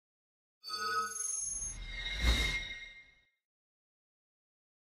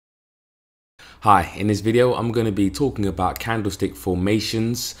Hi, in this video I'm going to be talking about candlestick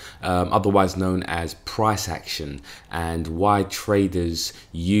formations, otherwise known as price action, and why traders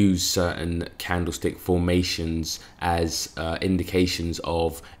use certain candlestick formations as indications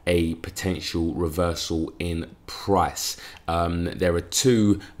of a potential reversal in price. There are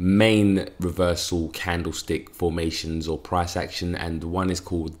two main reversal candlestick formations or price action, and one is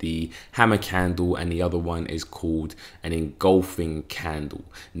called the hammer candle and the other one is called an engulfing candle.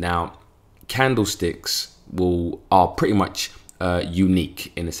 Now, candlesticks are pretty much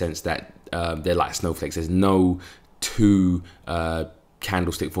unique in the sense that they're like snowflakes. There's no two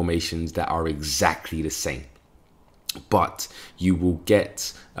candlestick formations that are exactly the same, but you will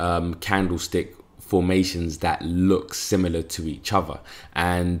get candlestick formations that look similar to each other,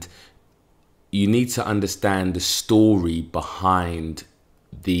 and you need to understand the story behind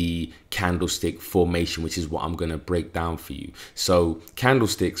the candlestick formation, which is what I'm going to break down for you. So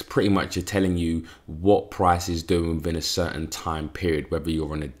candlesticks pretty much are telling you what price is doing within a certain time period, whether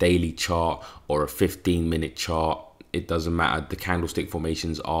you're on a daily chart or a 15-minute chart. It doesn't matter. The candlestick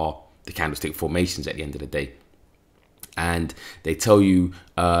formations are the candlestick formations at the end of the day, and they tell you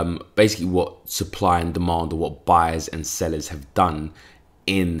basically what supply and demand, or what buyers and sellers have done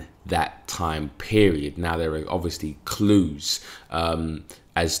in that time period. Now, there are obviously clues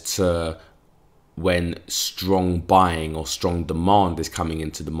as to when strong buying or strong demand is coming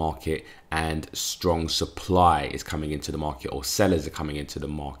into the market and strong supply is coming into the market, or sellers are coming into the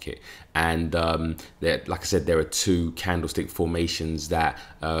market. And like I said, there are two candlestick formations that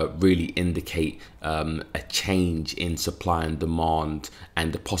really indicate a change in supply and demand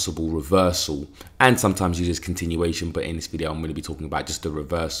and a possible reversal, and sometimes you just continuation. But in this video I'm going to be talking about just a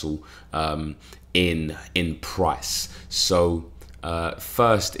reversal in price. So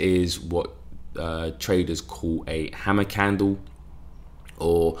first is what traders call a hammer candle,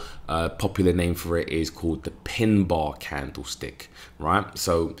 or a popular name for it is called the pin bar candlestick, right?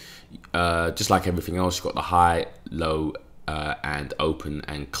 So just like everything else, you've got the high, low, and open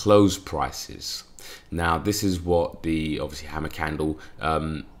and close prices. Now, this is what the obviously hammer candle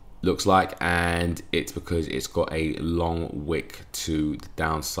looks like, and it's because it's got a long wick to the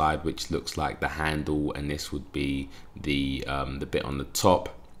downside, which looks like the handle, and this would be the bit on the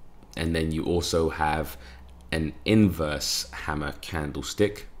top. And then you also have an inverse hammer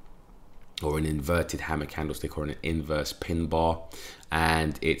candlestick, or an inverted hammer candlestick, or an inverse pin bar,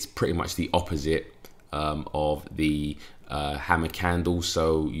 and it's pretty much the opposite of the hammer candle.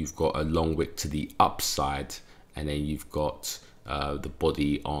 So you've got a long wick to the upside, and then you've got the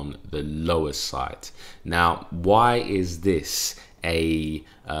body on the lower side. Now, why is this a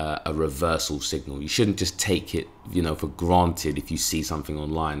reversal signal? You shouldn't just take it, for granted if you see something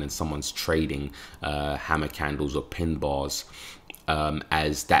online and someone's trading hammer candles or pin bars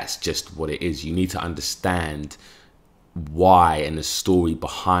as that's just what it is. You need to understand why and the story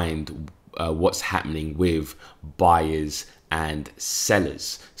behind what's happening with buyers and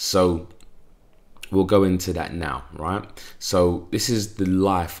sellers. So we'll go into that now, right? So this is the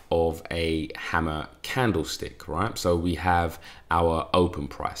life of a hammer candlestick, right? So we have our open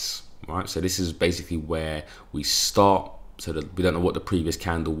price, right? So this is basically where we start. So that we don't know what the previous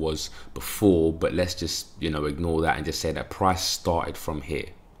candle was before, but let's just, ignore that and just say that price started from here.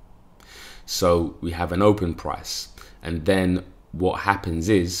 So we have an open price, and then what happens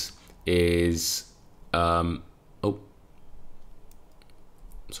is oh,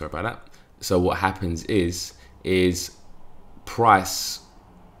 sorry about that. So what happens is price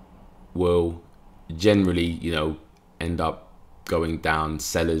will generally, end up going down.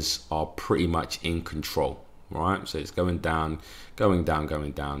 Sellers are pretty much in control, right? So it's going down to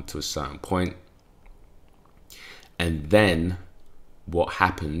a certain point. And then what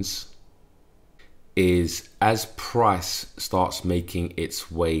happens is, as price starts making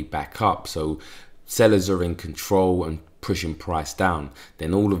its way back up, so sellers are in control and pushing price down,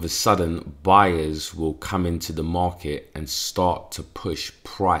 then all of a sudden buyers will come into the market and start to push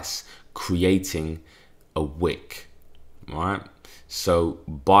price, creating a wick, right? So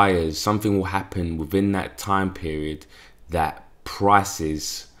something will happen within that time period that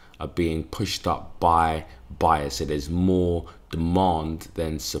prices are being pushed up by buyers. So there's more demand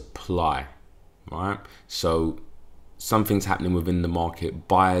than supply, right? So something's happening within the market.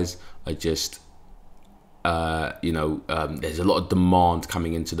 Buyers are just there's a lot of demand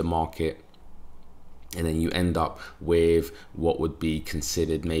coming into the market, and then you end up with what would be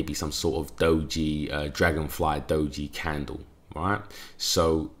considered maybe some sort of doji, dragonfly doji candle, right?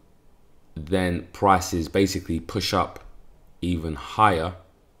 So then prices basically push up even higher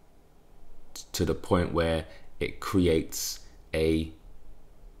to the point where it creates a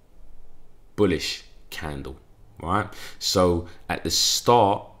bullish candle, right? So at the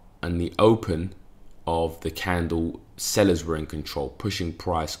start and the open of the candle, sellers were in control, pushing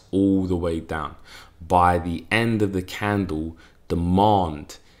price all the way down. By the end of the candle,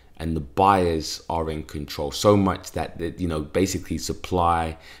 demand and the buyers are in control, so much that basically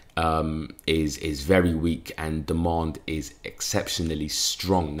supply is very weak and demand is exceptionally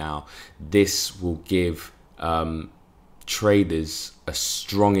strong. Now this will give traders a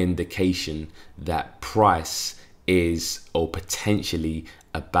strong indication that price is or potentially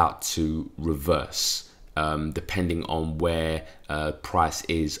about to reverse, depending on where price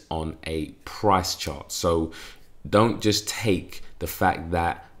is on a price chart. So don't just take the fact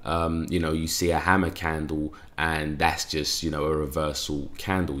that you see a hammer candle and that's just a reversal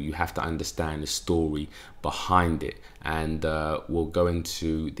candle. You have to understand the story behind it, and we'll go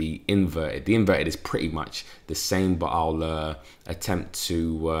into the inverted. The inverted is pretty much the same, but I'll attempt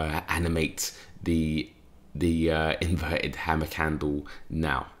to animate the inverted hammer candle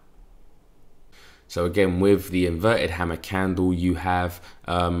now. So again, with the inverted hammer candle, you have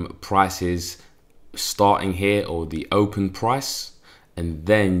prices starting here, or the open price, and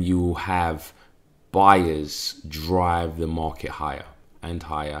then you will have buyers drive the market higher and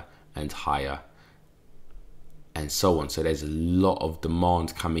higher and higher and so on. So there's a lot of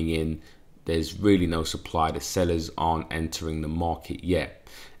demand coming in. There's really no supply. The sellers aren't entering the market yet.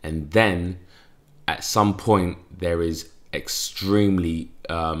 And then at some point there is extremely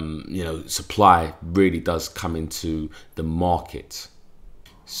supply really does come into the market.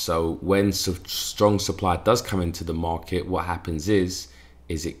 So when strong supply does come into the market, what happens is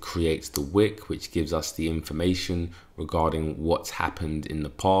it creates the wick, which gives us the information regarding what's happened in the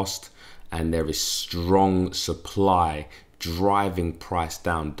past, and there is strong supply driving price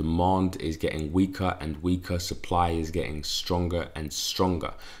down. Demand is getting weaker and weaker, supply is getting stronger and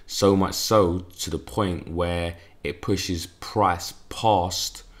stronger, so much so to the point where it pushes price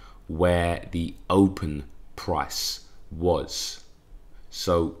past where the open price was.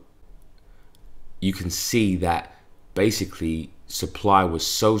 So you can see that basically supply was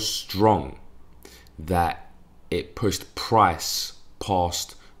so strong that it pushed price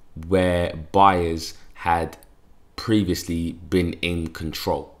past where buyers had previously been in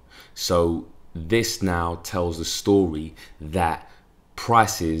control. So this now tells the story that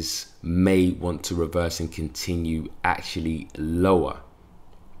prices may want to reverse and continue actually lower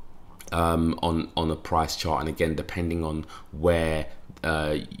on a price chart. And again, depending on where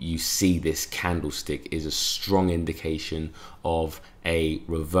you see this candlestick, is a strong indication of a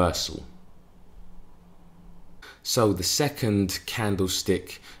reversal. So the second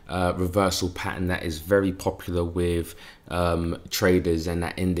candlestick reversal pattern that is very popular with traders, and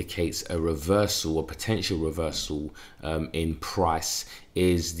that indicates a reversal or potential reversal in price,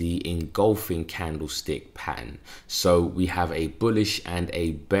 is the engulfing candlestick pattern. So we have a bullish and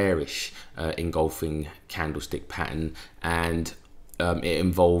a bearish engulfing candlestick pattern, and it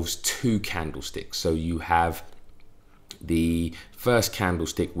involves two candlesticks. So you have the first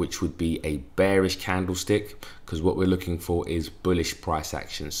candlestick, which would be a bearish candlestick, because what we're looking for is bullish price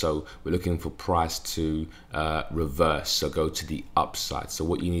action. So we're looking for price to reverse, so go to the upside. So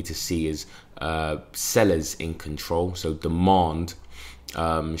what you need to see is sellers in control. So demand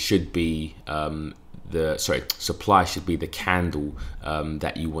should be supply should be the candle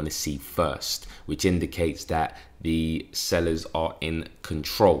that you want to see first, which indicates that the sellers are in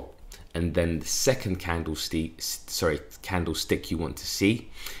control. And then the second candlestick you want to see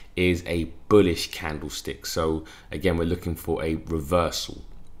is a bullish candlestick. So again, we're looking for a reversal.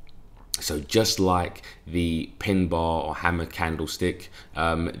 So just like the pin bar or hammer candlestick,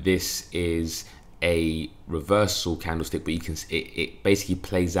 this is a reversal candlestick, but you can it basically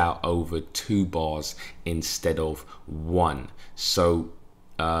plays out over 2 bars instead of 1. So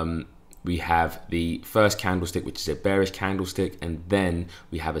we have the first candlestick, which is a bearish candlestick, and then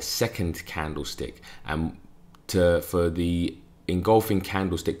we have a second candlestick. And for the engulfing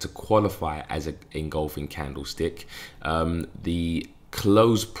candlestick to qualify as an engulfing candlestick, the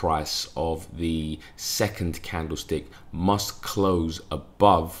close price of the second candlestick must close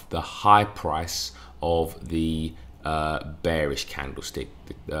above the high price of the bearish candlestick,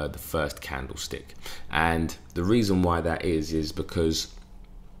 the first candlestick. And the reason why that is because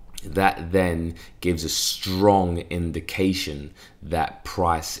that then gives a strong indication that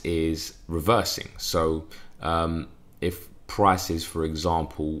price is reversing. So if prices, for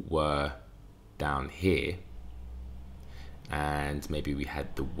example, were down here, and maybe we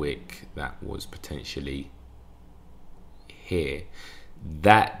had the wick that was potentially here,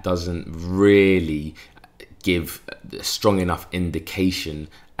 that doesn't really give a strong enough indication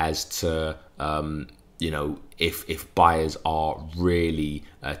as to you know, if buyers are really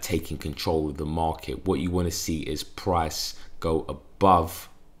taking control of the market. What you want to see is price go above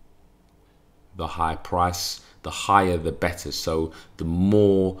the high price. The higher the better. So the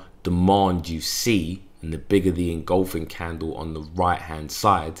more demand you see and the bigger the engulfing candle on the right hand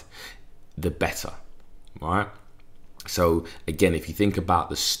side, the better, right? So again, if you think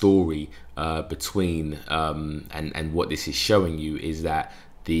about the story between and what this is showing you is that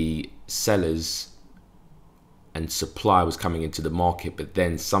the sellers and supply was coming into the market, but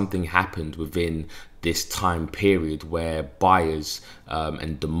then something happened within this time period where buyers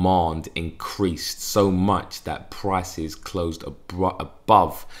and demand increased so much that prices closed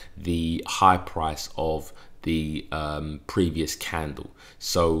above the high price of the previous candle.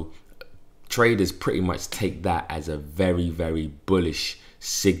 So traders pretty much take that as a very, very bullish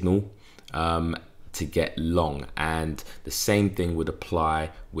signal to get long, and the same thing would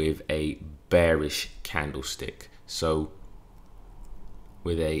apply with a bearish candlestick. So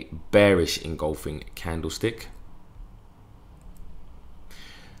with a bearish engulfing candlestick,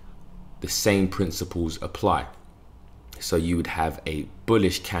 the same principles apply. So you would have a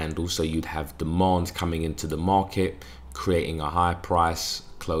bullish candle, so you'd have demand coming into the market, creating a high price,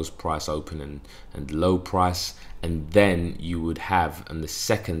 close price, open and low price, and then you would have on the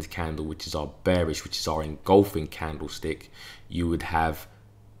second candle, which is our bearish, which is our engulfing candlestick, you would have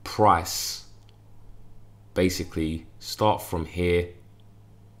price basically start from here,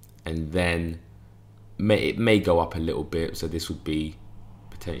 and then it may go up a little bit. So this would be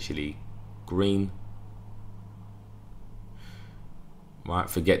potentially green, right?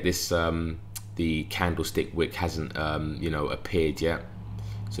 Forget this, the candlestick wick hasn't you know, appeared yet.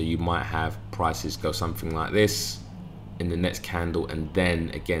 So you might have prices go something like this in the next candle, and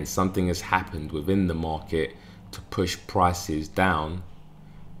then again something has happened within the market to push prices down,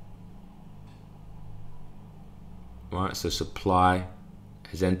 right? So supply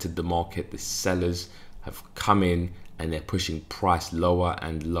has entered the market, the sellers have come in and they're pushing price lower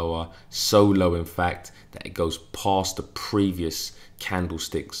and lower, so low in fact that it goes past the previous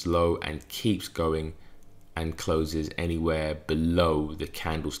candlestick's low and keeps going and closes anywhere below the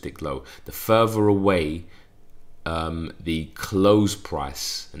candlestick low. The further away the close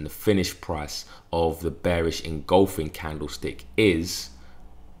price and the finish price of the bearish engulfing candlestick is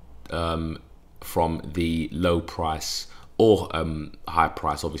from the low price or high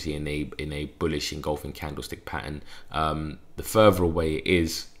price, obviously in a bullish engulfing candlestick pattern, the further away it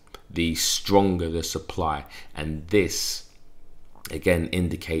is, the stronger the supply, and this again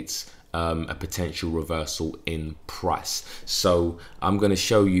indicates a potential reversal in price. So I'm going to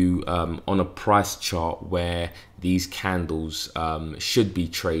show you on a price chart where these candles should be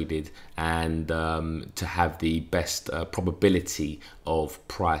traded, and to have the best probability of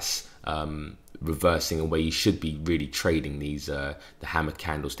price reversing, and where you should be really trading these the hammer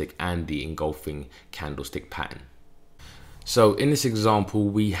candlestick and the engulfing candlestick pattern. So in this example,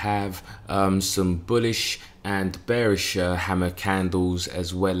 we have some bullish and bearish hammer candles,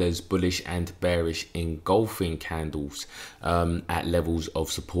 as well as bullish and bearish engulfing candles at levels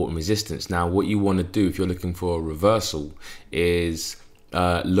of support and resistance. Now, what you want to do if you're looking for a reversal is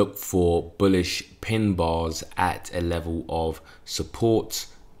look for bullish pin bars at a level of support,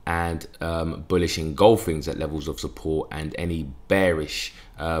 and bullish engulfings at levels of support, and any bearish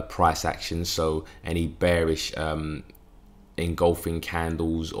price action, so any bearish engulfing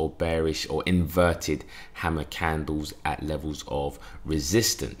candles or bearish or inverted hammer candles at levels of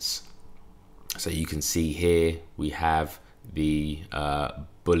resistance. So you can see here we have the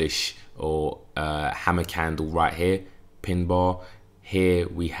bullish or hammer candle right here, pin bar. Here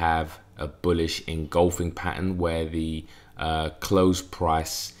we have a bullish engulfing pattern where the close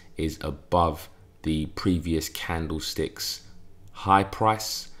price is above the previous candlestick's high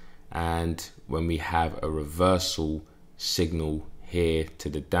price, and when we have a reversal signal here to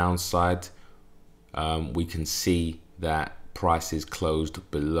the downside, we can see that prices closed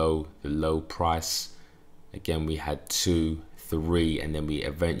below the low price. Again, we had 2, 3, and then we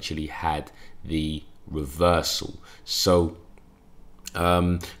eventually had the reversal. So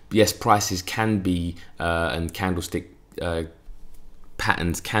yes, prices can be and candlestick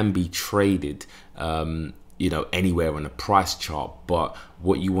patterns can be traded you know, anywhere on a price chart, but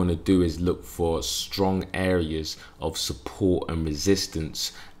what you want to do is look for strong areas of support and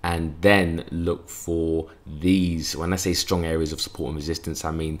resistance, and then look for these. When I say strong areas of support and resistance, I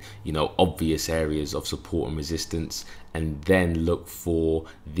mean, you know, obvious areas of support and resistance, and then look for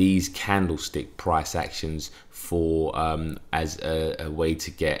these candlestick price actions for as a way to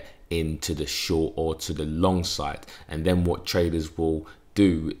get into the short or to the long side. And then what traders will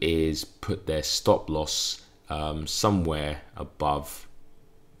do is put their stop loss somewhere above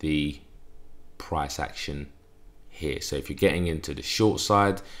the price action here. So if you're getting into the short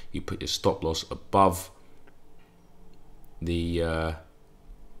side, you put your stop loss above the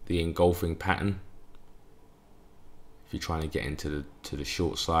engulfing pattern. If you're trying to get into the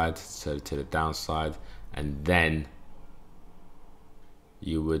short side, so to the downside, and then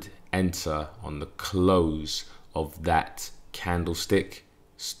you would enter on the close of that candlestick,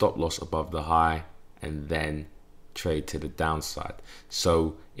 stop loss above the high, and then trade to the downside.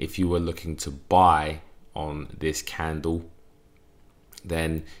 So if you were looking to buy on this candle,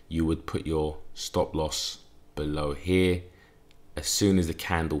 then you would put your stop loss below here. As soon as the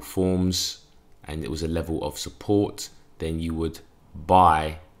candle forms and it was a level of support, then you would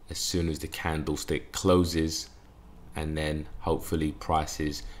buy as soon as the candlestick closes, and then hopefully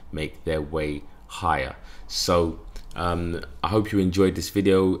prices make their way higher. So I hope you enjoyed this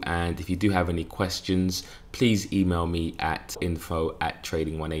video, and if you do have any questions, please email me at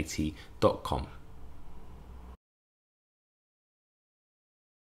info@trading180.com.